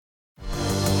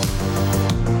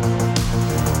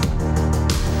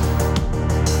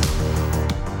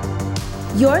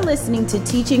You're listening to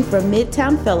Teaching from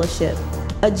Midtown Fellowship,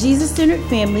 a Jesus-centered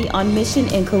family on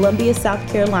mission in Columbia, South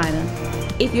Carolina.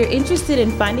 If you're interested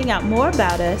in finding out more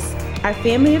about us, our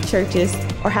family of churches,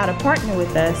 or how to partner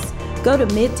with us, go to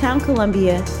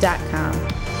midtowncolumbia.com.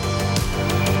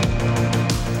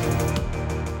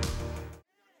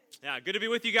 Good to be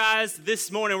with you guys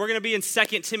this morning. We're going to be in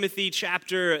 2 Timothy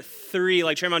chapter 3.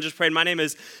 Like Tremont just prayed, my name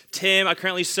is Tim. I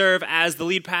currently serve as the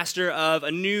lead pastor of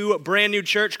a brand new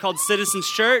church called Citizens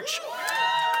Church.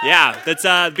 That's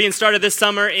being started this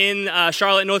summer in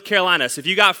Charlotte, North Carolina. So if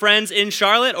you got friends in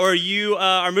Charlotte or you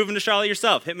are moving to Charlotte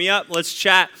yourself, hit me up. Let's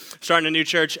chat. Starting a new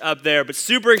church up there. But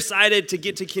super excited to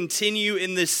get to continue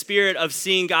in this spirit of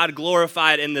seeing God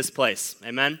glorified in this place.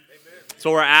 Amen? That's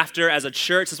what we're after as a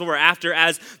church. That's what we're after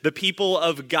as the people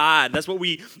of God. That's what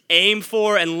we aim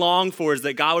for and long for, is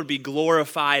that God would be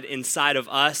glorified inside of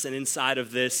us and inside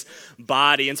of this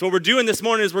body. And so what we're doing this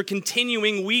morning is we're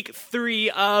continuing week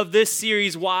 3 of this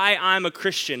series, Why I'm a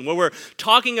Christian, where we're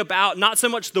talking about not so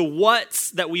much the what's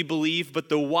that we believe, but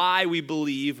the why we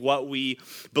believe what we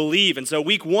believe. And so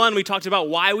week 1, we talked about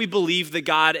why we believe that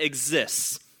God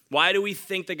exists. Why do we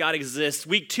think that God exists?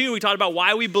 Week 2, we talked about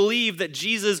why we believe that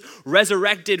Jesus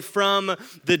resurrected from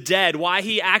the dead, why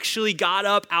he actually got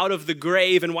up out of the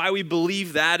grave, and why we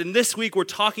believe that. And this week, we're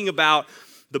talking about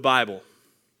the Bible,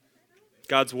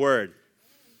 God's Word.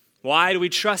 Why do we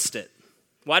trust it?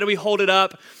 Why do we hold it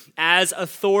up as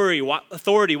authority?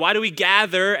 Why do we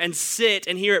gather and sit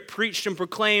and hear it preached and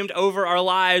proclaimed over our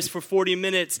lives for 40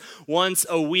 minutes once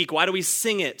a week? Why do we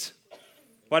sing it?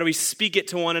 Why do we speak it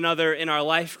to one another in our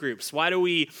life groups? Why do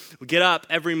we get up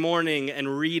every morning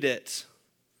and read it?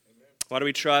 Why do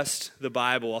we trust the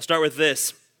Bible? I'll start with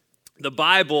this. The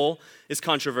Bible is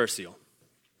controversial.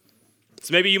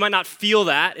 So maybe you might not feel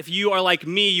that. If you are like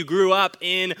me, you grew up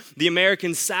in the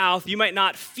American South, you might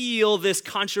not feel this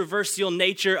controversial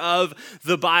nature of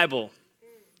the Bible,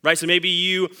 right? So maybe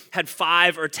you had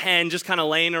 5 or 10 just kind of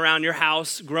laying around your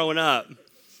house growing up,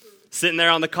 sitting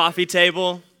there on the coffee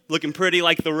table, looking pretty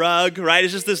like the rug, right?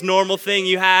 It's just this normal thing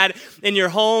you had in your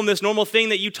home, this normal thing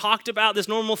that you talked about, this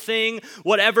normal thing,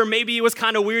 whatever. Maybe it was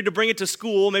kind of weird to bring it to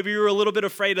school. Maybe you were a little bit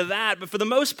afraid of that. But for the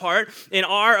most part, in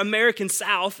our American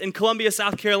South, in Columbia,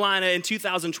 South Carolina in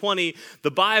 2020,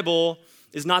 the Bible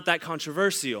is not that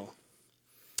controversial.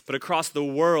 But across the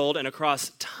world and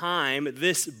across time,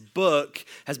 this book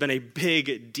has been a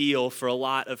big deal for a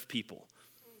lot of people.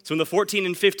 So in the 14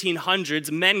 and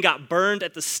 1500s, men got burned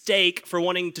at the stake for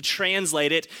wanting to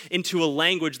translate it into a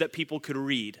language that people could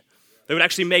read. They would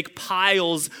actually make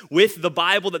piles with the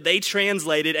Bible that they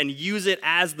translated and use it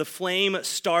as the flame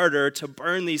starter to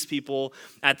burn these people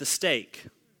at the stake.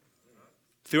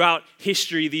 Throughout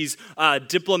history, these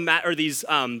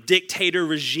dictator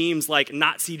regimes like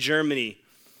Nazi Germany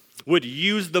would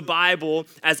use the Bible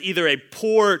as either a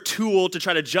poor tool to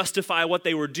try to justify what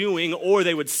they were doing, or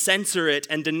they would censor it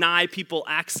and deny people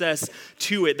access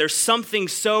to it. There's something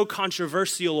so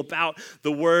controversial about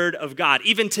the Word of God.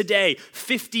 Even today,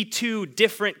 52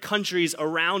 different countries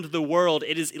around the world,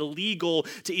 it is illegal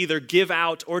to either give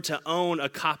out or to own a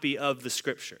copy of the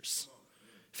Scriptures.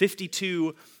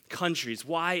 52 countries.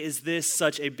 Why is this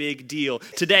such a big deal?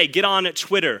 Today, get on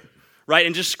Twitter, right,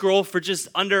 and just scroll for just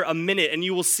under a minute, and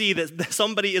you will see that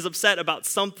somebody is upset about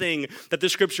something that the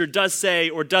Scripture does say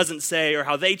or doesn't say, or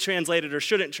how they translate it or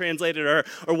shouldn't translate it, or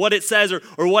what it says,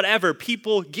 or whatever.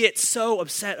 People get so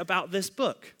upset about this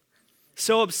book,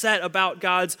 so upset about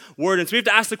God's Word. And so we have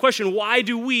to ask the question, why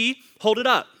do we hold it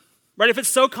up? Right? If it's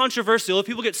so controversial, if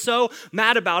people get so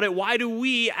mad about it, why do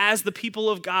we, as the people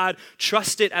of God,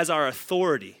 trust it as our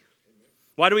authority?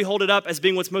 Why do we hold it up as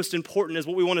being what's most important, is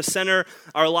what we want to center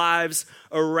our lives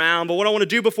around? But what I want to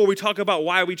do before we talk about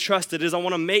why we trust it is I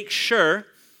want to make sure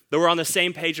that we're on the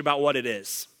same page about what it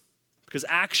is. Because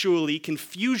actually,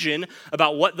 confusion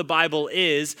about what the Bible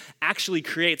is actually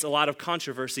creates a lot of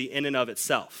controversy in and of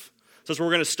itself. So that's where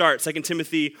we're going to start. 2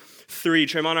 Timothy 3.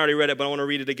 Tremont already read it, but I want to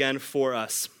read it again for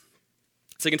us.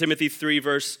 2 Timothy 3,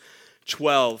 verse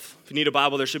 12. If you need a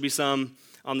Bible, there should be some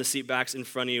on the seat backs in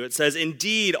front of you. It says,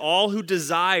 "Indeed, all who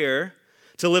desire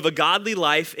to live a godly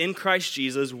life in Christ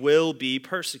Jesus will be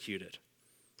persecuted,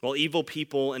 while evil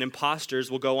people and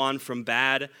impostors will go on from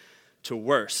bad to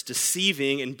worse,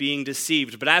 deceiving and being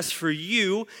deceived. But as for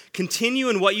you, continue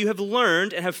in what you have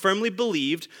learned and have firmly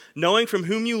believed, knowing from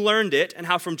whom you learned it, and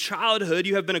how from childhood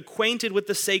you have been acquainted with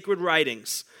the sacred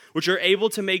writings, which are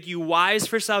able to make you wise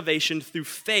for salvation through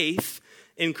faith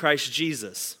in Christ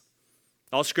Jesus.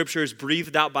 All Scripture is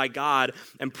breathed out by God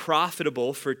and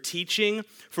profitable for teaching,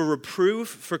 for reproof,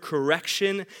 for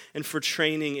correction, and for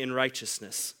training in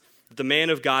righteousness, that the man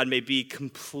of God may be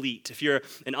complete. If you're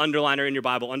an underliner in your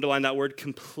Bible, underline that word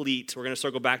complete. We're going to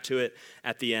circle back to it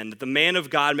at the end. That the man of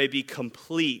God may be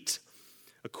complete,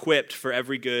 equipped for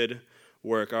every good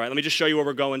work. All right, let me just show you where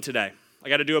we're going today. I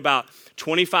got to do about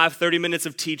 25, 30 minutes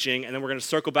of teaching, and then we're going to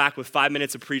circle back with 5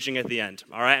 minutes of preaching at the end.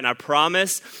 All right, and I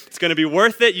promise it's going to be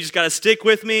worth it. You just got to stick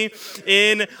with me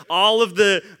in all of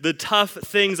the tough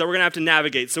things that we're going to have to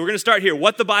navigate. So we're going to start here.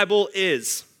 What the Bible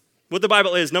is. What the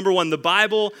Bible is. Number one, the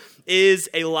Bible is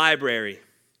a library.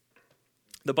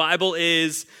 The Bible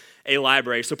is a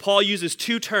library. So Paul uses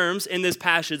two terms in this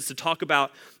passage to talk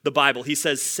about the Bible. He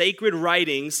says sacred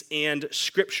writings and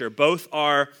scripture. Both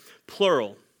are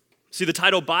plural. See, the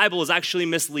title Bible is actually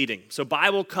misleading. So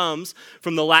Bible comes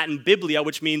from the Latin biblia,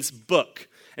 which means book.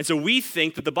 And so we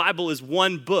think that the Bible is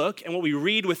one book, and what we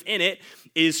read within it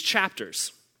is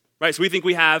chapters. Right? So we think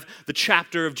we have the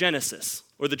chapter of Genesis,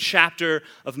 or the chapter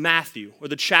of Matthew, or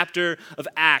the chapter of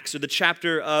Acts, or the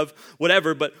chapter of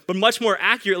whatever. But much more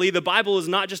accurately, the Bible is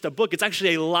not just a book. It's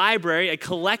actually a library, a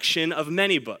collection of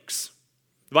many books.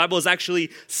 The Bible is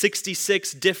actually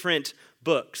 66 different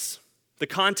books. The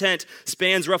content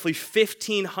spans roughly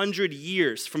 1,500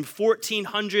 years, from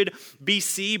 1400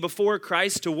 BC, before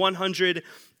Christ, to 100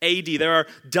 AD. There are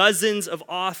dozens of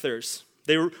authors.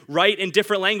 They write in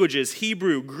different languages,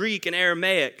 Hebrew, Greek, and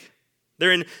Aramaic.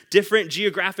 They're in different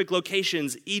geographic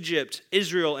locations, Egypt,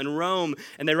 Israel, and Rome,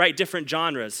 and they write different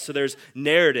genres. So there's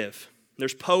narrative,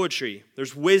 there's poetry,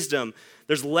 there's wisdom,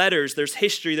 there's letters, there's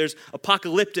history, there's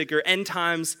apocalyptic or end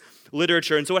times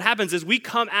literature. And so what happens is we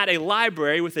come at a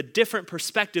library with a different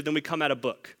perspective than we come at a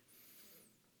book.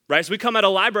 Right? So we come at a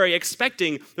library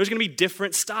expecting there's going to be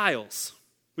different styles.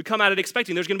 We come at it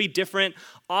expecting there's going to be different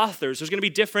authors, there's going to be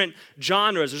different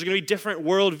genres, there's going to be different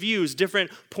worldviews, different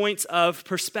points of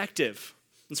perspective.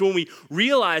 And so when we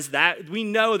realize that, we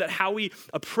know that how we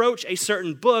approach a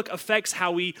certain book affects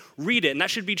how we read it. And that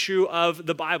should be true of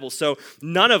the Bible. So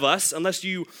none of us, unless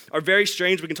you are very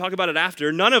strange, we can talk about it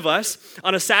after, none of us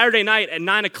on a Saturday night at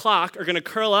 9 o'clock are going to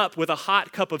curl up with a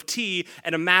hot cup of tea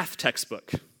and a math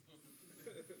textbook.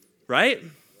 Right?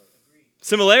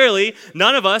 Similarly,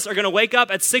 none of us are going to wake up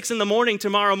at 6 a.m.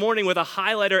 tomorrow morning with a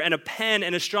highlighter and a pen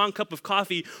and a strong cup of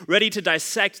coffee ready to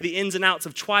dissect the ins and outs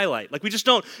of Twilight. Like, we just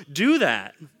don't do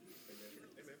that.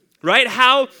 Right?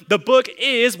 How the book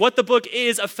is, what the book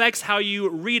is, affects how you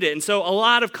read it. And so a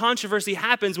lot of controversy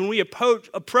happens when we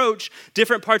approach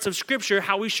different parts of Scripture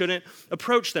how we shouldn't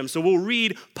approach them. So we'll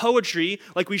read poetry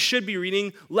like we should be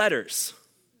reading letters.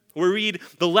 Or we read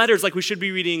the letters like we should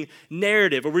be reading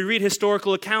narrative, or we read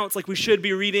historical accounts like we should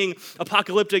be reading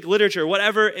apocalyptic literature,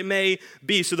 whatever it may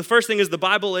be. So the first thing is the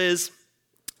Bible is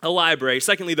a library.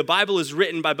 Secondly, the Bible is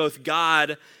written by both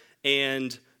God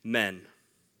and men.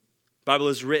 The Bible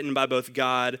is written by both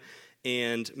God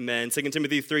and men. 2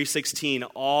 Timothy 3:16,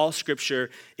 all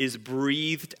Scripture is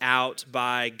breathed out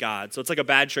by God. So it's like a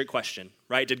bad trick question,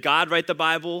 right? Did God write the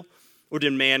Bible, or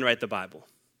did man write the Bible?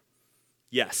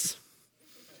 Yes.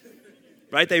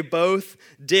 Right? They both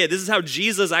did. This is how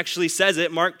Jesus actually says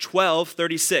it, Mark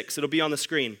 12:36. It'll be on the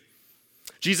screen.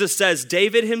 Jesus says,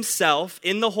 David himself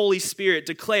in the Holy Spirit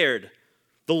declared,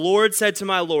 the Lord said to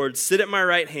my Lord, sit at my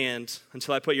right hand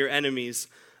until I put your enemies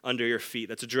under your feet.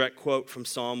 That's a direct quote from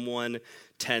Psalm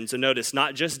 110. So notice,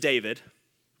 not just David,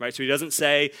 right? So he doesn't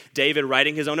say David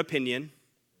writing his own opinion,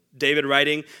 David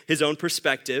writing his own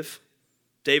perspective,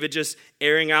 David just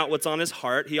airing out what's on his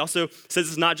heart. He also says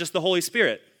it's not just the Holy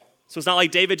Spirit. So it's not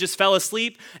like David just fell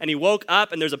asleep and he woke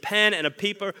up and there's a pen and a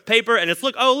paper and it's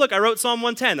look, I wrote Psalm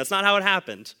 110. That's not how it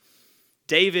happened.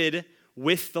 David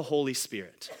with the Holy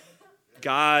Spirit,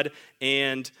 God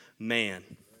and man.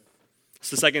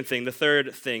 It's the second thing. The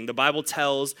third thing, the Bible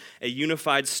tells a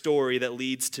unified story that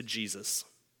leads to Jesus.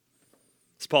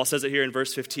 As Paul says it here in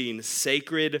verse 15,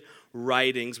 sacred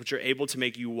writings which are able to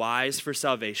make you wise for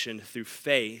salvation through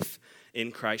faith in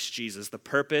Christ Jesus. The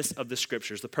purpose of the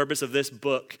Scriptures, the purpose of this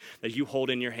book that you hold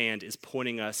in your hand is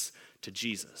pointing us to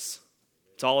Jesus.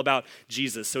 It's all about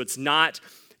Jesus. So it's not,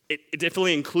 it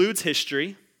definitely includes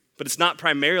history, but it's not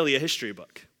primarily a history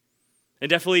book. It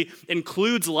definitely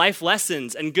includes life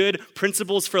lessons and good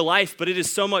principles for life, but it is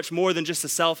so much more than just a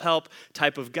self-help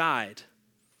type of guide.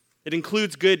 It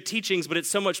includes good teachings, but it's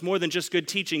so much more than just good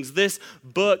teachings. This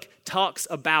book talks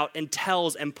about and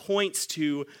tells and points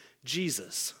to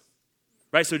Jesus.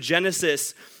 Right, so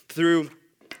Genesis through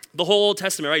the whole Old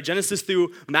Testament, right? Genesis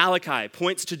through Malachi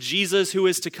points to Jesus who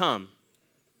is to come.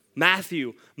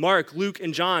 Matthew, Mark, Luke,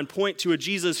 and John point to a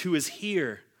Jesus who is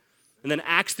here. And then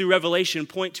Acts through Revelation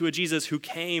point to a Jesus who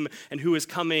came and who is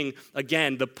coming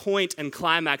again. The point and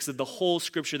climax of the whole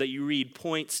Scripture that you read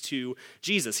points to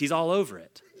Jesus. He's all over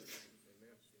it.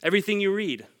 Everything you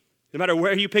read, no matter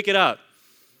where you pick it up.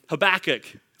 Habakkuk.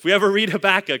 If we ever read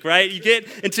Habakkuk, right? You get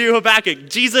into Habakkuk.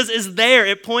 Jesus is there.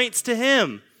 It points to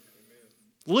him.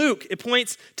 Luke, it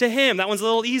points to him. That one's a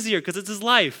little easier because it's his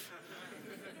life.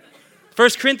 1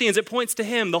 Corinthians, it points to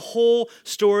him. The whole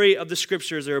story of the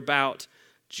scriptures are about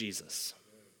Jesus.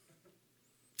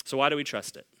 So why do we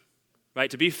trust it?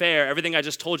 Right? To be fair, everything I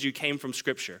just told you came from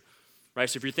scripture. Right?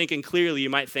 So if you're thinking clearly, you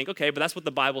might think, okay, but that's what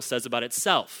the Bible says about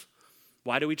itself.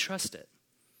 Why do we trust it?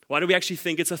 Why do we actually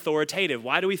think it's authoritative?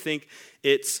 Why do we think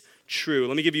it's true?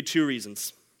 Let me give you 2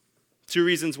 reasons. 2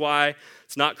 reasons why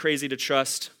it's not crazy to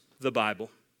trust the Bible.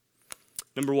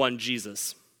 Number 1,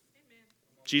 Jesus. Amen.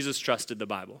 Jesus trusted the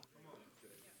Bible.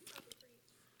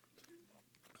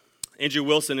 Andrew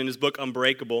Wilson, in his book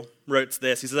Unbreakable, wrote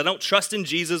this. He says, I don't trust in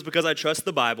Jesus because I trust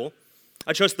the Bible.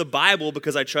 I trust the Bible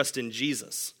because I trust in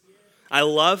Jesus. I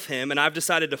love him, and I've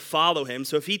decided to follow him.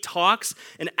 So if he talks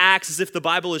and acts as if the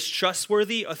Bible is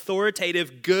trustworthy,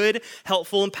 authoritative, good,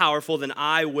 helpful, and powerful, then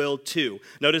I will too.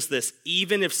 Notice this,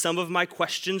 even if some of my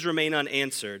questions remain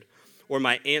unanswered or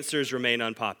my answers remain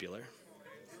unpopular.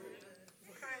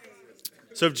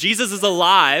 So if Jesus is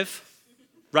alive,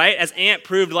 right, as Ant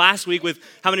proved last week with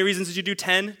how many reasons did you do?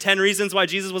 10? 10 reasons why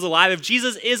Jesus was alive. If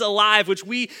Jesus is alive, which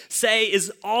we say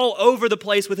is all over the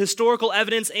place with historical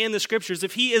evidence and the scriptures,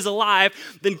 if he is alive,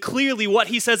 then clearly what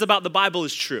he says about the Bible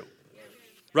is true.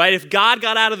 Right? If God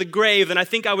got out of the grave, then I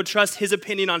think I would trust his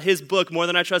opinion on his book more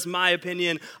than I trust my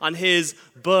opinion on his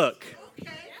book.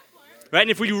 Right?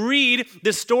 And if we read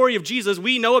this story of Jesus,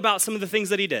 we know about some of the things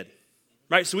that he did.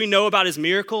 Right? So we know about his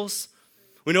miracles.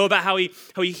 We know about how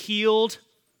he healed,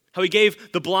 how he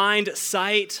gave the blind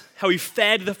sight, how he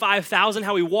fed the 5,000,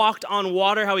 how he walked on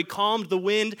water, how he calmed the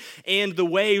wind and the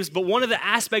waves. But one of the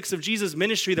aspects of Jesus'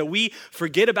 ministry that we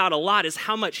forget about a lot is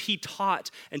how much he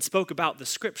taught and spoke about the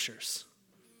scriptures.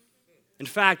 In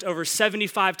fact, over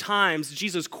 75 times,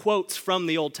 Jesus quotes from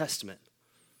the Old Testament,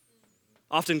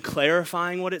 often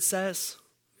clarifying what it says,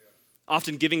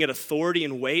 often giving it authority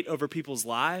and weight over people's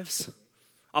lives,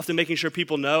 often making sure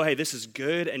people know, hey, this is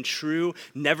good and true,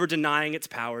 never denying its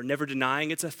power, never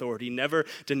denying its authority, never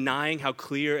denying how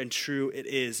clear and true it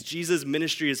is. Jesus'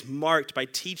 ministry is marked by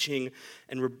teaching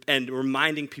and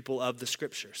reminding people of the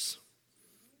scriptures.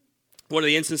 One of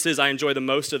the instances I enjoy the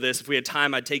most of this, if we had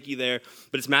time, I'd take you there,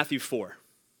 but it's Matthew 4.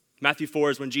 Matthew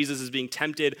 4 is when Jesus is being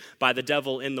tempted by the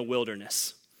devil in the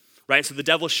wilderness. Right? So the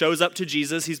devil shows up to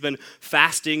Jesus. He's been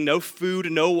fasting, no food,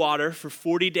 no water for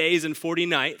 40 days and 40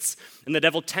 nights. And the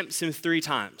devil tempts him 3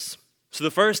 times. So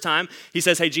the first time, he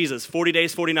says, hey, Jesus, 40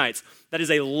 days, 40 nights. That is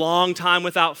a long time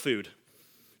without food.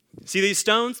 See these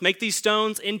stones? Make these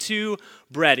stones into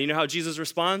bread. You know how Jesus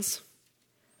responds?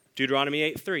 Deuteronomy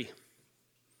 8:3.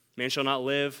 Man shall not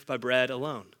live by bread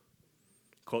alone.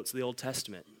 Quotes the Old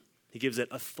Testament. He gives it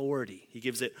authority. He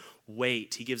gives it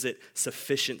weight. He gives it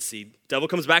sufficiency. Devil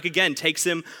comes back again, takes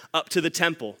him up to the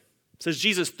temple. Says,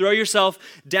 Jesus, throw yourself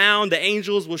down. The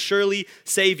angels will surely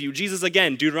save you. Jesus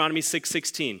again, Deuteronomy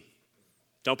 6:16.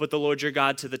 Don't put the Lord your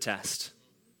God to the test.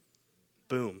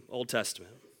 Boom, Old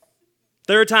Testament.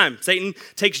 Third time, Satan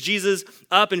takes Jesus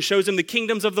up and shows him the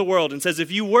kingdoms of the world and says,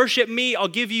 if you worship me, I'll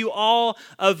give you all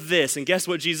of this. And guess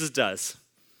what Jesus does?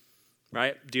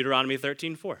 Right? Deuteronomy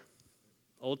 13:4.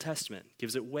 Old Testament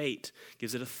gives it weight,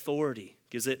 gives it authority,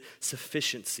 gives it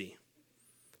sufficiency.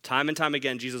 Time and time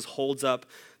again, Jesus holds up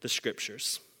the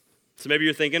scriptures. So maybe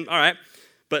you're thinking, all right,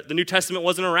 but the New Testament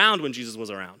wasn't around when Jesus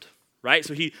was around, right?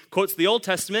 So he quotes the Old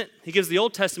Testament. He gives the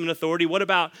Old Testament authority. What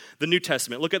about the New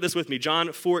Testament? Look at this with me.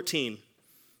 John 14,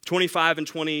 25 and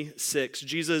 26.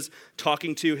 Jesus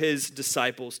talking to his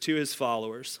disciples, to his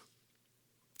followers.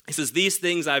 He says, these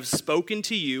things I've spoken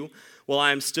to you while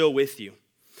I am still with you.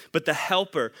 But the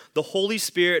Helper, the Holy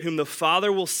Spirit, whom the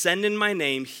Father will send in my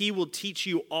name, he will teach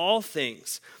you all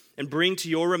things and bring to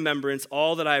your remembrance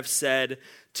all that I have said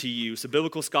to you. So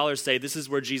biblical scholars say this is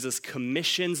where Jesus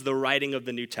commissions the writing of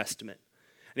the New Testament.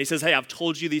 And he says, hey, I've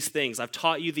told you these things. I've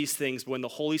taught you these things. But when the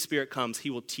Holy Spirit comes, he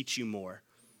will teach you more.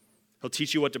 He'll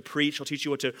teach you what to preach. He'll teach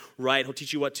you what to write. He'll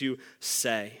teach you what to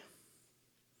say.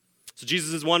 So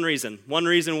Jesus is one reason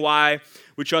why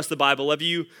we trust the Bible. Let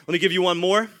me give you one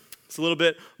more. It's a little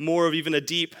bit more of even a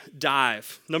deep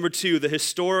dive. Number 2, the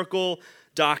historical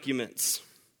documents.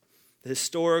 The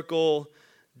historical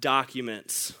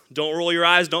documents. Don't roll your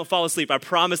eyes. Don't fall asleep. I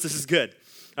promise this is good.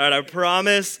 All right, I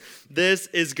promise this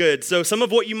is good. So some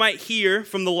of what you might hear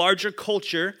from the larger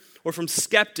culture or from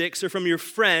skeptics or from your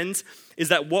friends is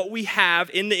that what we have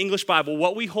in the English Bible,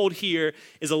 what we hold here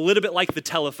is a little bit like the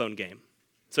telephone game.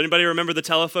 So anybody remember the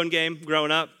telephone game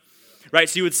growing up? right?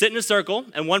 So you would sit in a circle,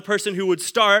 and one person who would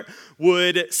start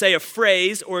would say a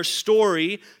phrase or a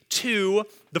story to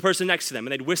the person next to them,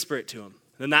 and they'd whisper it to him.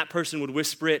 Then that person would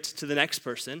whisper it to the next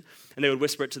person, and they would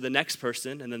whisper it to the next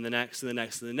person, and then the next, and the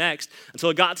next, and the next,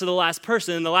 until it got to the last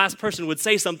person, and the last person would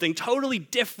say something totally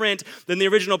different than the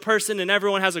original person, and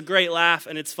everyone has a great laugh,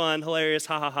 and it's fun, hilarious,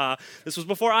 ha ha ha. This was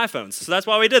before iPhones, so that's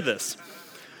why we did this.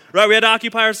 Right, we had to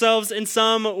occupy ourselves in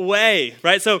some way,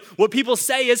 right? So what people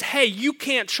say is, hey, you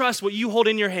can't trust what you hold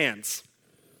in your hands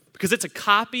because it's a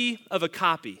copy of a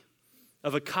copy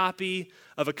of a copy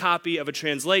of a copy of a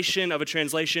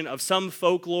translation of some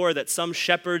folklore that some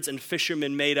shepherds and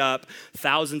fishermen made up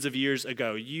thousands of years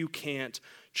ago. You can't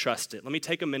trust it. Let me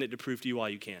take a minute to prove to you why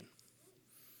you can.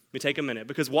 Let me take a minute,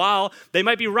 because while they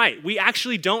might be right, we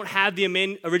actually don't have the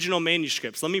original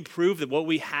manuscripts. Let me prove that what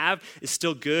we have is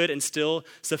still good and still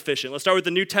sufficient. Let's start with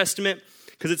the New Testament,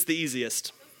 because it's the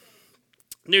easiest.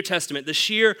 New Testament, the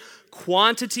sheer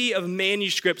quantity of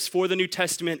manuscripts for the New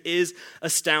Testament is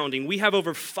astounding. We have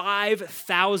over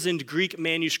 5,000 Greek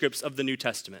manuscripts of the New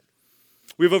Testament.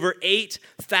 We have over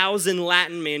 8,000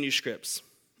 Latin manuscripts.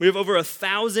 We have over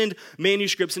 1,000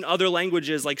 manuscripts in other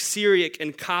languages like Syriac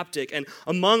and Coptic. And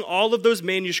among all of those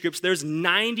manuscripts, there's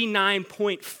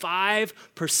 99.5%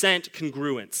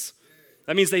 congruence.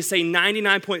 That means they say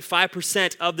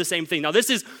 99.5% of the same thing. Now, this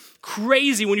is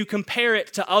crazy when you compare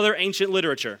it to other ancient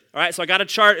literature. All right, so I got a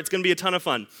chart. It's going to be a ton of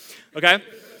fun. Okay?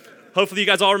 Hopefully you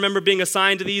guys all remember being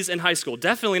assigned to these in high school.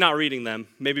 Definitely not reading them.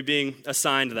 Maybe being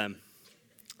assigned them.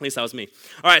 At least that was me.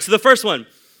 All right, so the first one.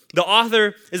 The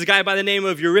author is a guy by the name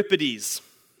of Euripides.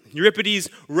 Euripides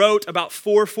wrote about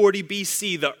 440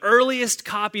 BC. The earliest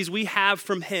copies we have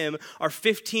from him are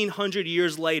 1,500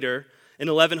 years later in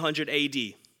 1100 AD.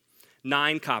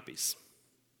 9 copies.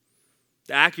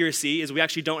 The accuracy is we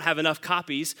actually don't have enough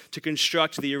copies to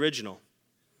construct the original.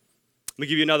 Let me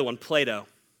give you another one, Plato.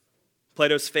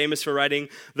 Plato's famous for writing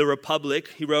The Republic.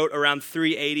 He wrote around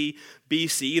 380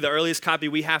 BC. The earliest copy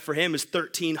we have for him is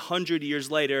 1,300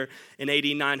 years later in AD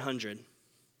 900.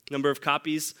 Number of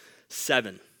copies,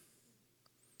 7.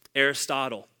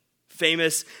 Aristotle,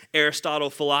 famous Aristotle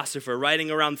philosopher, writing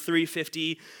around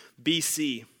 350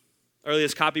 BC.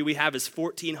 Earliest copy we have is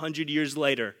 1,400 years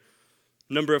later.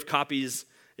 Number of copies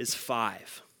is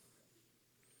 5.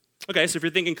 Okay, so if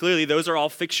you're thinking clearly, those are all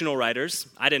fictional writers.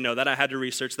 I didn't know that. I had to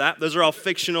research that. Those are all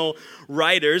fictional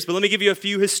writers. But let me give you a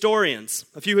few historians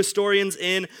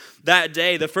in that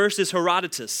day. The first is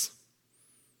Herodotus.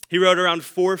 He wrote around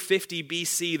 450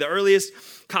 BC. The earliest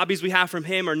copies we have from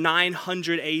him are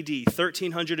 900 AD,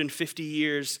 1,350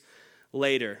 years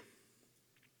later.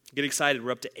 Get excited.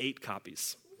 We're up to 8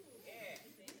 copies.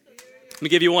 Let me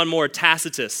give you one more,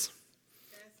 Tacitus.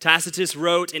 Tacitus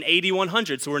wrote in AD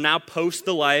 100, so we're now post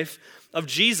the life of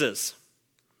Jesus.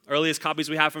 Earliest copies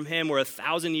we have from him were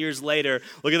 1,000 years later.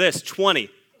 Look at this, 20.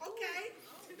 Okay.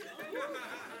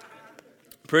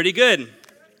 Pretty good.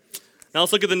 Now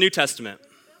let's look at the New Testament.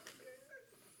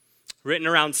 Written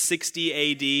around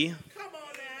 60 AD.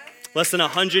 Less than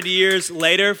 100 years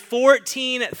later,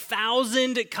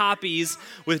 14,000 copies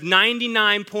with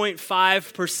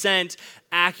 99.5%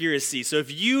 accuracy. So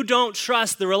if you don't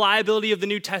trust the reliability of the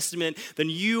New Testament, then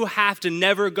you have to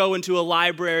never go into a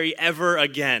library ever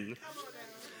again.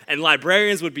 And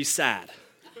librarians would be sad.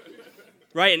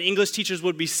 Right? And English teachers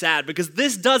would be sad because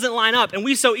this doesn't line up. And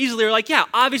we so easily are like, yeah,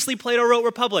 obviously Plato wrote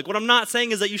Republic. What I'm not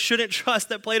saying is that you shouldn't trust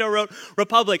that Plato wrote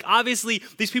Republic. Obviously,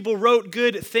 these people wrote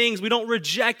good things. We don't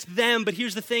reject them. But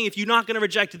here's the thing. If you're not going to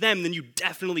reject them, then you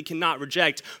definitely cannot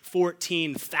reject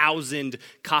 14,000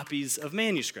 copies of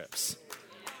manuscripts.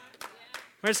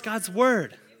 Right? It's God's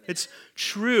word. It's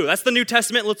true. That's the New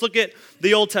Testament. Let's look at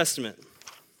the Old Testament.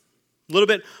 A little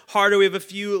bit harder. We have a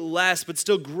few less, but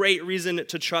still great reason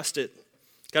to trust it.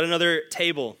 Got another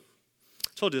table. I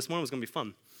told you this morning was going to be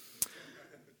fun.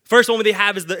 First one we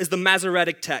have is the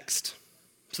Masoretic text.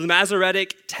 So the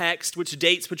Masoretic text, which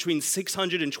dates between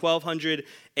 600 and 1200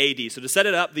 AD. So to set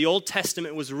it up, the Old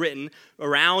Testament was written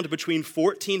around between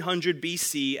 1400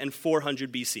 BC and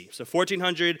 400 BC. So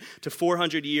 1400 to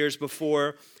 400 years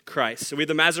before Christ. So we have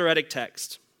the Masoretic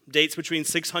text. Dates between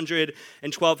 600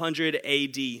 and 1200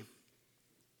 AD.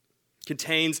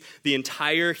 Contains the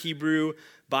entire Hebrew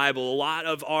Bible. A lot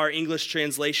of our English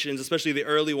translations, especially the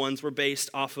early ones, were based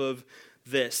off of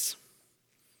this.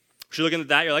 If you're looking at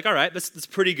that, you're like, all right, that's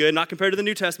pretty good. Not compared to the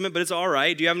New Testament, but it's all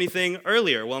right. Do you have anything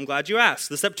earlier? Well, I'm glad you asked.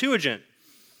 The Septuagint.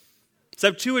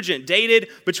 Septuagint, dated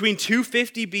between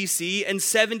 250 BC and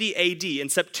 70 AD. And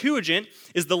Septuagint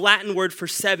is the Latin word for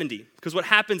 70. Because what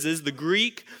happens is the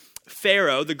Greek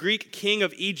Pharaoh, the Greek king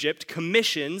of Egypt,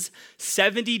 commissions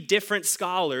 70 different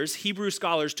scholars, Hebrew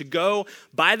scholars, to go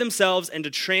by themselves and to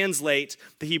translate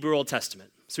the Hebrew Old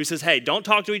Testament. So he says, hey, don't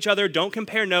talk to each other, don't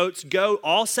compare notes, go,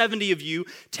 all 70 of you,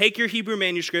 take your Hebrew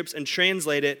manuscripts and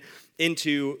translate it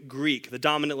into Greek, the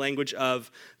dominant language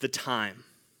of the time.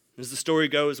 As the story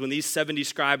goes, when these 70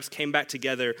 scribes came back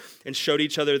together and showed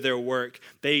each other their work,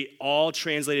 they all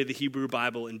translated the Hebrew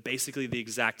Bible in basically the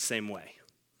exact same way.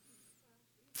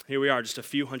 Here we are, just a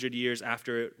few hundred years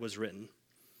after it was written.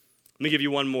 Let me give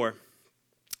you one more.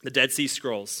 The Dead Sea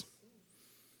Scrolls.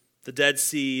 The Dead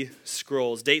Sea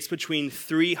Scrolls dates between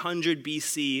 300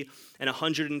 BC and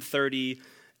 130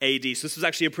 AD. So this was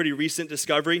actually a pretty recent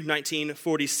discovery,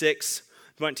 1946.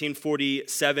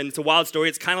 1947. It's a wild story.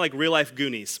 It's kind of like real life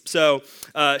Goonies. So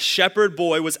shepherd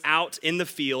boy was out in the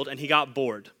field and he got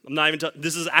bored.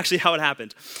 This is actually how it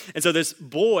happened. And so this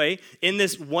boy in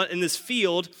this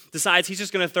field decides he's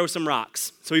just going to throw some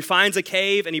rocks. So he finds a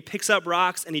cave and he picks up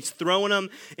rocks and he's throwing them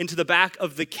into the back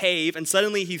of the cave. And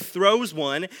suddenly he throws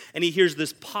one and he hears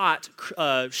this pot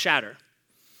shatter.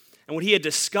 And what he had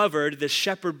discovered, this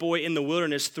shepherd boy in the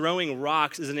wilderness throwing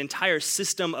rocks, is an entire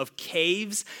system of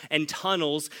caves and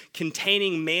tunnels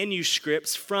containing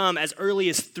manuscripts from as early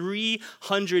as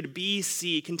 300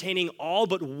 BC, containing all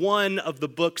but one of the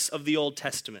books of the Old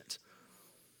Testament.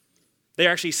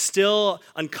 They're actually still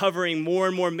uncovering more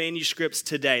and more manuscripts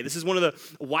today. This is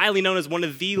widely known as one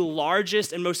of the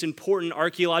largest and most important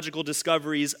archaeological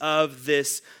discoveries of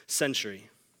this century.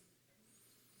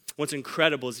 What's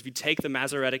incredible is if you take the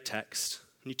Masoretic text,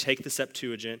 and you take the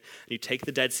Septuagint, and you take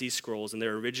the Dead Sea Scrolls and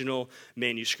their original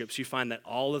manuscripts, you find that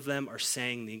all of them are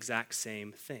saying the exact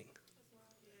same thing.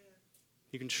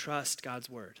 You can trust God's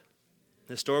word.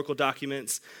 The historical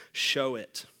documents show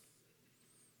it.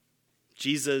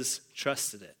 Jesus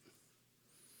trusted it.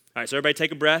 All right, so everybody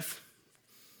take a breath.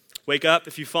 Wake up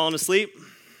if you've fallen asleep.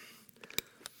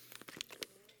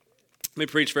 Let me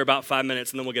preach for about 5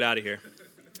 minutes and then we'll get out of here.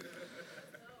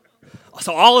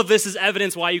 So all of this is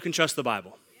evidence why you can trust the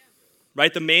Bible,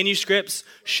 right? The manuscripts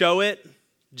show it.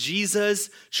 Jesus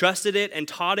trusted it and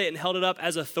taught it and held it up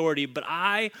as authority. But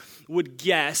I would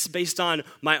guess, based on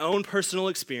my own personal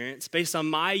experience, based on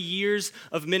my years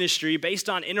of ministry, based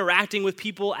on interacting with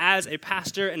people as a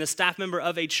pastor and a staff member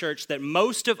of a church, that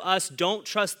most of us don't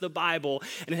trust the Bible,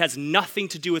 and it has nothing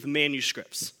to do with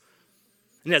manuscripts.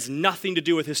 It has nothing to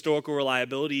do with historical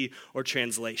reliability or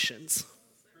translations.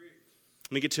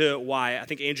 Let me get to why. I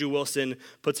think Andrew Wilson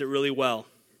puts it really well.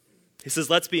 He says,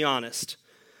 let's be honest.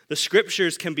 The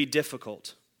scriptures can be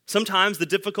difficult. Sometimes the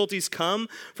difficulties come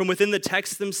from within the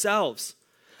texts themselves.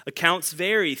 Accounts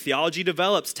vary, theology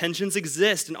develops, tensions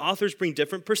exist, and authors bring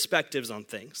different perspectives on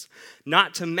things.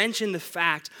 Not to mention the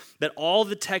fact that all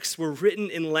the texts were written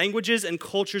in languages and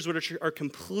cultures which are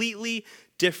completely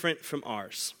different from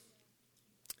ours.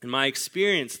 In my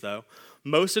experience, though,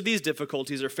 most of these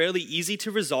difficulties are fairly easy to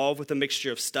resolve with a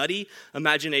mixture of study,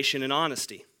 imagination, and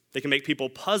honesty. They can make people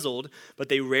puzzled, but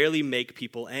they rarely make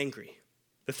people angry.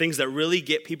 The things that really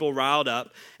get people riled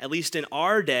up, at least in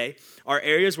our day, are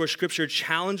areas where Scripture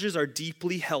challenges our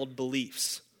deeply held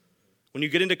beliefs. When you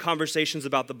get into conversations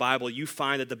about the Bible, you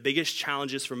find that the biggest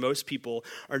challenges for most people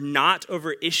are not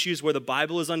over issues where the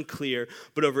Bible is unclear,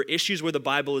 but over issues where the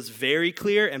Bible is very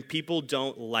clear and people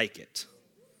don't like it.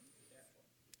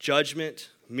 Judgment,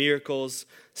 miracles,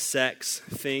 sex,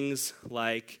 things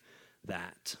like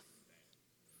that.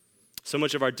 So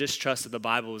much of our distrust of the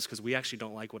Bible is because we actually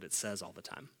don't like what it says all the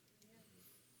time.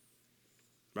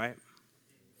 Right?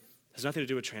 It has nothing to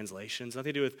do with translations,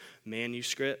 nothing to do with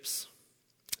manuscripts.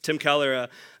 Tim Keller,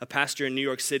 a pastor in New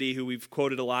York City who we've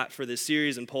quoted a lot for this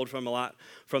series and pulled from a lot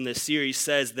from this series,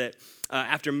 says that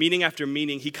after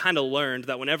meeting, he kind of learned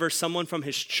that whenever someone from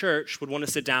his church would want to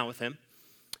sit down with him,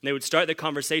 and they would start the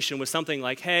conversation with something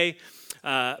like, hey,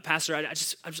 Pastor, I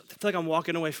feel like I'm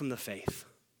walking away from the faith.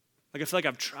 Like I feel like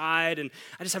I've tried and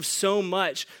I just have so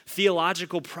much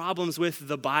theological problems with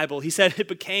the Bible. He said it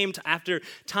became, after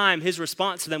time, his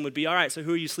response to them would be, all right, so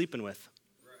who are you sleeping with?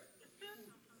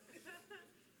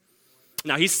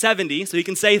 Now he's 70, so he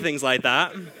can say things like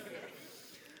that.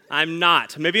 I'm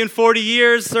not. Maybe in 40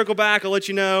 years, circle back, I'll let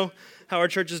you know how our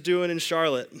church is doing in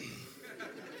Charlotte.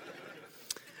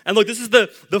 And look, this is the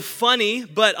funny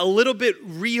but a little bit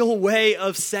real way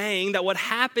of saying that what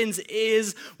happens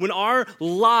is when our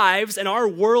lives and our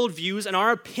worldviews and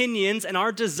our opinions and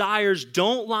our desires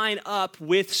don't line up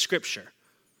with Scripture,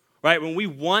 right? When we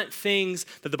want things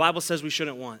that the Bible says we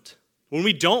shouldn't want. When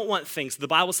we don't want things the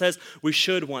Bible says we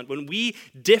should want. When we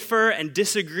differ and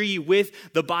disagree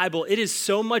with the Bible, it is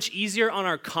so much easier on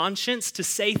our conscience to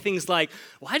say things like,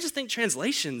 well, I just think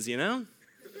translations,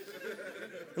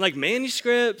 and like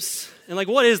manuscripts, and like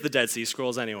what is the Dead Sea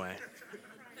Scrolls anyway?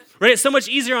 Right? It's so much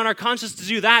easier on our conscience to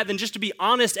do that than just to be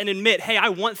honest and admit, hey, I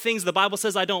want things the Bible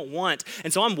says I don't want.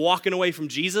 And so I'm walking away from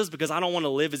Jesus because I don't want to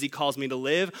live as he calls me to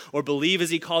live, or believe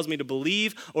as he calls me to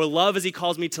believe, or love as he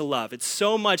calls me to love. It's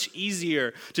so much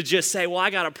easier to just say, well, I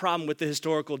got a problem with the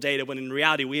historical data, when in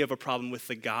reality we have a problem with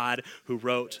the God who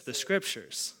wrote the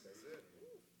scriptures.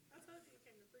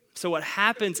 So what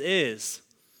happens is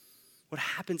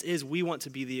we want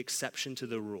to be the exception to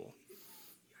the rule.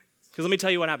 Because let me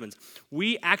tell you what happens.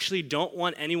 We actually don't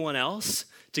want anyone else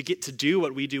to get to do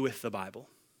what we do with the Bible.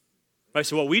 Right?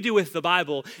 So what we do with the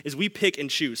Bible is we pick and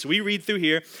choose. So we read through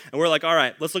here, and we're like, all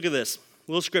right, let's look at this. A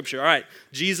little scripture. All right,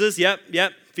 Jesus, yep,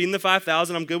 feeding the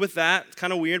 5,000. I'm good with that. It's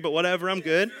kind of weird, but whatever, I'm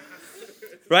good.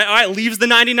 Right? All right, leaves the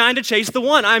 99 to chase the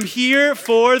one. I'm here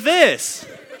for this.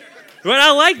 Right?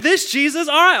 I like this, Jesus.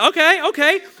 All right,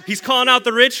 okay. He's calling out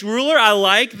the rich ruler. I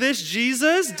like this,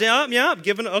 Jesus. Yeah,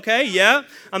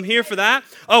 I'm here for that.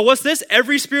 Oh, what's this?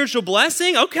 Every spiritual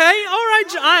blessing? Okay, all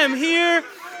right, I am here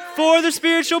for the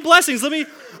spiritual blessings.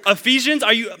 Ephesians,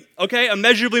 are you, okay,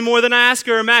 immeasurably more than I ask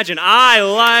or imagine. I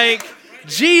like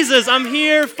Jesus. I'm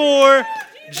here for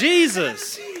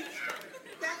Jesus.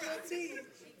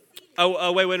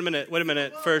 Oh, wait a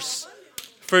minute. First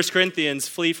Corinthians,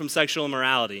 flee from sexual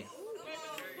immorality.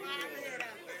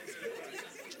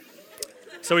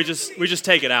 So we just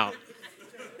take it out.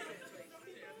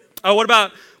 Oh, what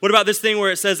about this thing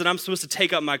where it says that I'm supposed to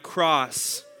take up my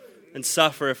cross and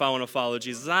suffer if I want to follow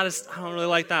Jesus? I don't really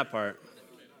like that part.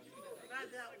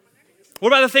 What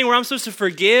about the thing where I'm supposed to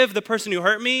forgive the person who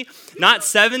hurt me, not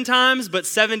 7 times, but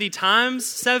 70 times,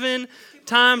 7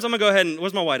 times? I'm going to go ahead and,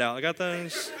 where's my whiteout? I got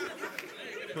that?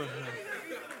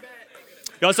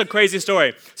 It's a crazy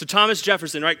story. So Thomas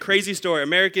Jefferson, right? Crazy story.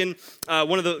 American,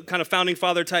 one of the kind of founding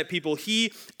father type people.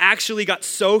 He actually got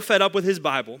so fed up with his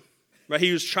Bible, right?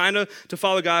 He was trying to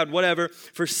follow God, whatever.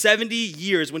 For 70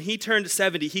 years, when he turned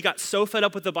 70, he got so fed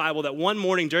up with the Bible that one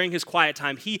morning during his quiet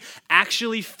time, he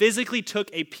actually physically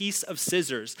took a piece of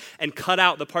scissors and cut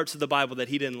out the parts of the Bible that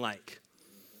he didn't like.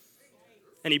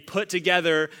 And he put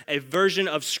together a version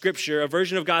of Scripture, a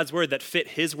version of God's Word that fit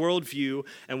his worldview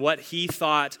and what he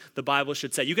thought the Bible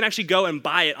should say. You can actually go and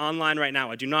buy it online right now.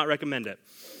 I do not recommend it.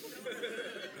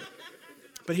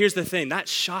 But here's the thing, that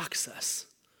shocks us,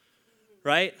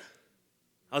 right?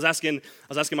 I was asking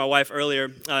my wife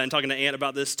earlier and talking to Aunt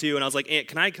about this too, and I was like, Aunt,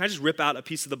 can I just rip out a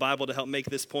piece of the Bible to help make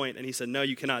this point? And he said, no,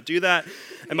 you cannot do that.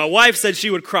 And my wife said she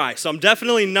would cry, so I'm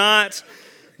definitely not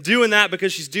doing that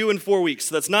because she's due in 4 weeks.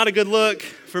 So that's not a good look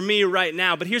for me right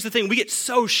now. But here's the thing. We get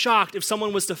so shocked if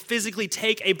someone was to physically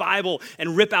take a Bible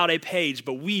and rip out a page.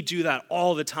 But we do that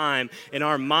all the time in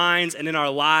our minds and in our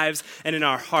lives and in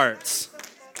our hearts.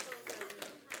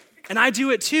 And I do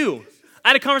it too. I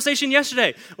had a conversation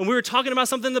yesterday when we were talking about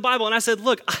something in the Bible. And I said,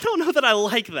 look, I don't know that I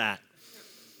like that.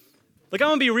 Like, I'm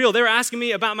going to be real. They were asking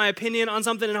me about my opinion on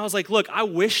something. And I was like, look, I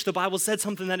wish the Bible said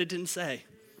something that it didn't say.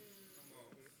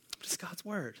 It's God's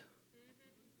word.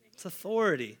 It's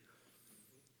authority.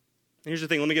 And here's the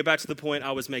thing. Let me get back to the point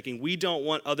I was making. We don't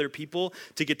want other people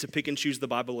to get to pick and choose the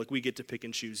Bible like we get to pick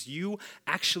and choose. You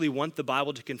actually want the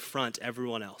Bible to confront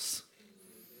everyone else.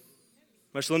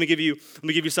 Right, so let me give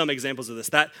you some examples of this.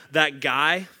 That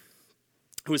guy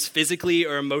who is physically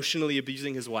or emotionally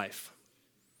abusing his wife.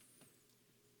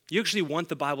 You actually want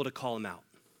the Bible to call him out.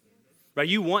 Right?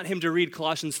 You want him to read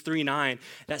Colossians 3:9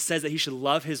 that says that he should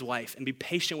love his wife and be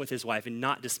patient with his wife and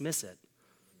not dismiss it.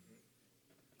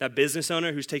 That business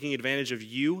owner who's taking advantage of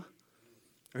you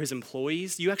or his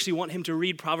employees, you actually want him to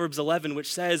read Proverbs 11,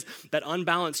 which says that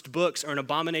unbalanced books are an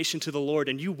abomination to the Lord,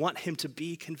 and you want him to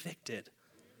be convicted.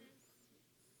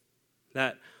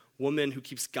 That woman who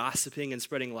keeps gossiping and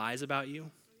spreading lies about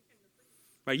you.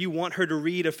 Right, you want her to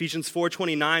read Ephesians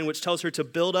 4:29, which tells her to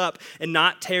build up and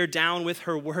not tear down with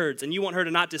her words. And you want her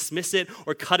to not dismiss it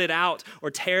or cut it out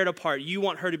or tear it apart. You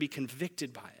want her to be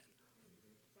convicted by it.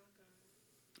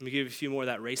 Let me give you a few more of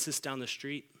that racist down the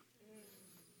street.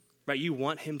 Right, you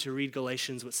want him to read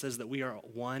Galatians, which says that we are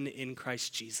one in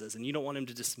Christ Jesus. And you don't want him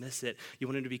to dismiss it. You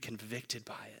want him to be convicted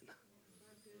by it.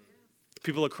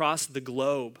 People across the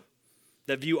globe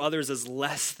that view others as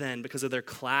less than because of their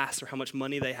class or how much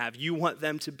money they have. You want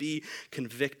them to be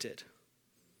convicted.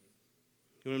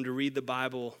 You want them to read the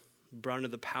Bible, brought under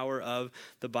the power of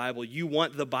the Bible. You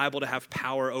want the Bible to have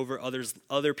power over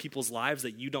other people's lives,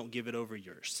 that you don't give it over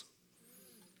yours.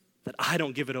 That I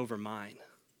don't give it over mine.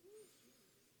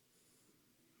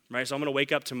 Right? So I'm going to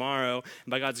wake up tomorrow,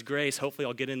 and by God's grace, hopefully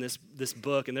I'll get in this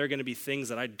book, and there are going to be things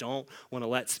that I don't want to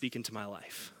let speak into my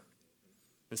life.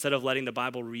 Instead of letting the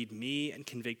Bible read me and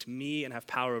convict me and have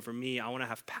power over me, I want to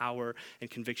have power and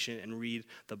conviction and read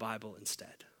the Bible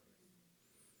instead.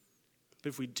 But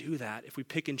if we do that, if we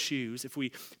pick and choose, if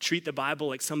we treat the Bible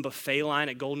like some buffet line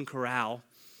at Golden Corral,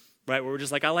 right, where we're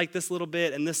just like, I like this little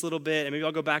bit, and maybe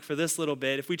I'll go back for this little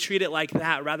bit. If we treat it like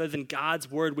that rather than God's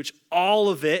word, which all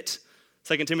of it,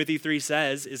 2 Timothy 3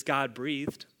 says, is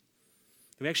God-breathed,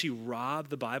 then we actually rob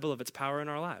the Bible of its power in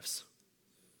our lives.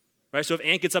 Right? So if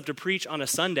Ant gets up to preach on a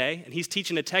Sunday and he's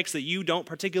teaching a text that you don't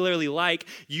particularly like,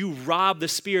 you rob the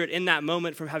Spirit in that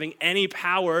moment from having any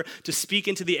power to speak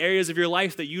into the areas of your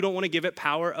life that you don't want to give it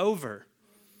power over.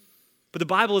 But the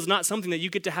Bible is not something that you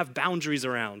get to have boundaries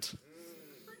around.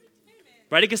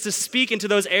 Right? It gets to speak into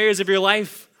those areas of your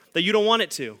life that you don't want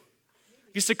it to.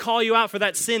 It gets to call you out for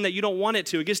that sin that you don't want it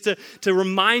to. It gets to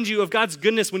remind you of God's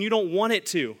goodness when you don't want it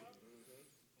to.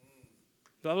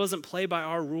 The Bible doesn't play by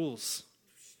our rules.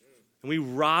 And we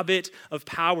rob it of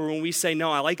power when we say,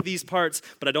 no, I like these parts,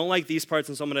 but I don't like these parts,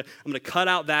 and so I'm going to cut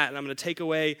out that, and I'm going to take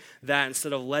away that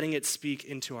instead of letting it speak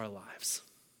into our lives.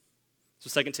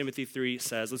 So 2 Timothy 3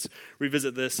 says, let's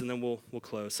revisit this, and then we'll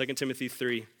close. 2 Timothy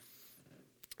 3,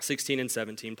 16 and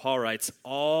 17, Paul writes,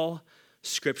 all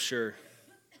scripture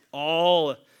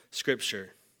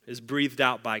is breathed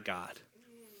out by God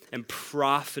and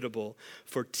profitable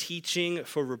for teaching,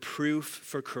 for reproof,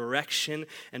 for correction,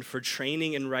 and for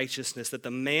training in righteousness, that the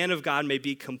man of God may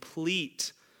be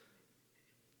complete,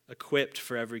 equipped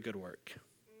for every good work.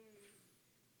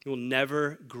 You will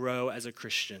never grow as a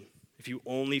Christian if you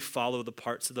only follow the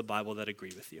parts of the Bible that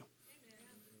agree with you.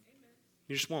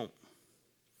 You just won't.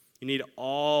 You need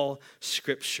all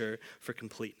scripture for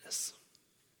completeness.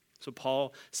 So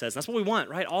Paul says, that's what we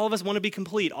want, right? All of us want to be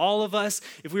complete. All of us,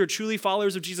 if we are truly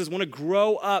followers of Jesus, want to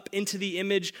grow up into the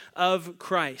image of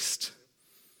Christ.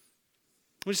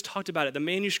 We just talked about it. The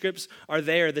manuscripts are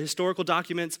there. The historical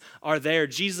documents are there.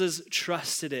 Jesus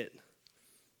trusted it.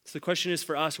 So the question is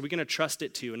for us, are we going to trust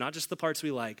it too? Not just the parts we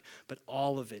like, but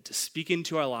all of it to speak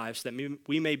into our lives so that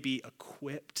we may be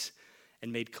equipped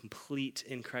and made complete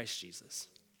in Christ Jesus.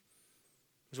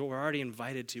 It's what we're already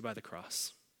invited to by the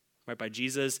cross. Right, by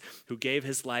Jesus, who gave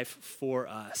his life for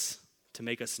us to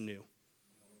make us new,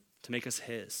 to make us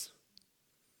his.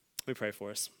 Let me pray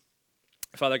for us.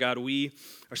 Father God, we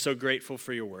are so grateful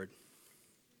for your word.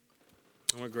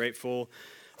 And we're grateful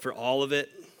for all of it.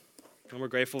 And we're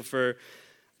grateful for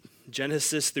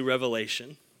Genesis through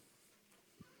Revelation.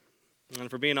 And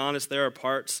for being honest, there are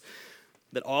parts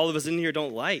that all of us in here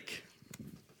don't like,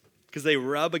 because they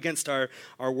rub against our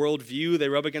worldview, they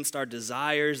rub against our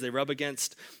desires, they rub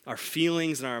against our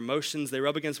feelings and our emotions, they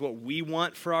rub against what we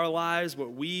want for our lives,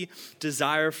 what we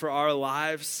desire for our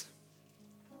lives.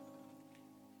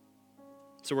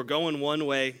 So we're going one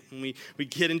way, and we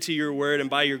get into your word, and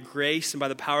by your grace and by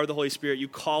the power of the Holy Spirit, you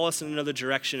call us in another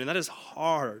direction, and that is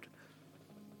hard.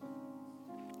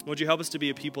 Would you help us to be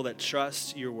a people that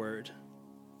trust your word?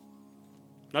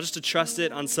 Not just to trust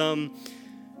it on some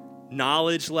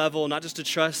knowledge level, not just to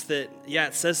trust that,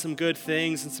 it says some good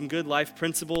things and some good life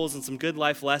principles and some good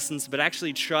life lessons, but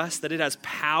actually trust that it has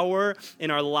power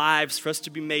in our lives for us to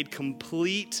be made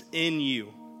complete in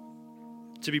you,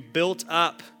 to be built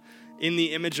up in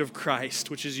the image of Christ,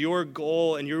 which is your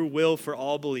goal and your will for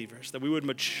all believers, that we would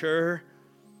mature,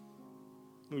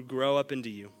 we would grow up into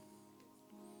you.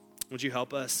 Would you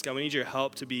help us? God, we need your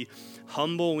help to be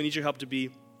humble. We need your help to be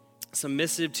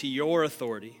submissive to your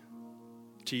authority,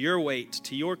 to your weight,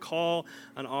 to your call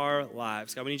on our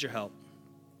lives. God, we need your help.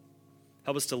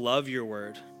 Help us to love your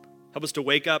word. Help us to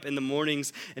wake up in the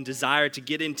mornings and desire to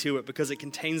get into it because it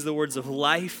contains the words of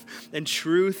life and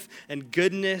truth and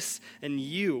goodness and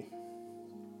you.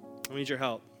 We need your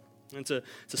help. It's a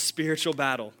spiritual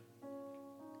battle.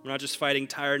 We're not just fighting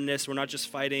tiredness. We're not just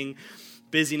fighting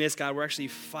busyness. God, we're actually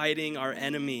fighting our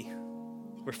enemy.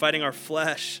 We're fighting our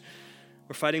flesh.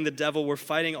 We're fighting the devil. We're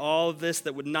fighting all of this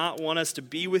that would not want us to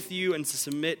be with you and to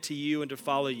submit to you and to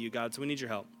follow you, God. So we need your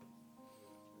help.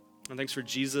 And thanks for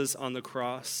Jesus on the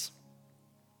cross.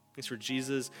 Thanks for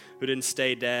Jesus who didn't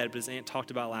stay dead, but as Aunt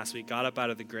talked about last week, got up out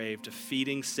of the grave,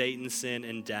 defeating Satan, sin,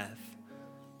 and death.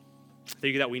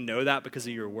 Thank you that we know that because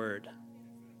of your word.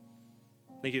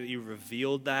 Thank you that you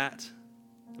revealed that.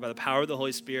 By the power of the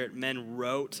Holy Spirit, men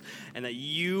wrote, and that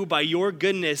you, by your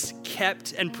goodness,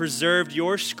 kept and preserved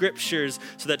your scriptures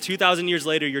so that 2,000 years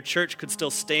later, your church could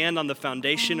still stand on the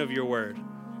foundation of your word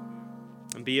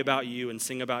and be about you and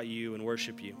sing about you and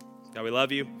worship you. God, we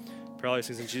love you. Pray all these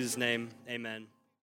things in Jesus' name. Amen.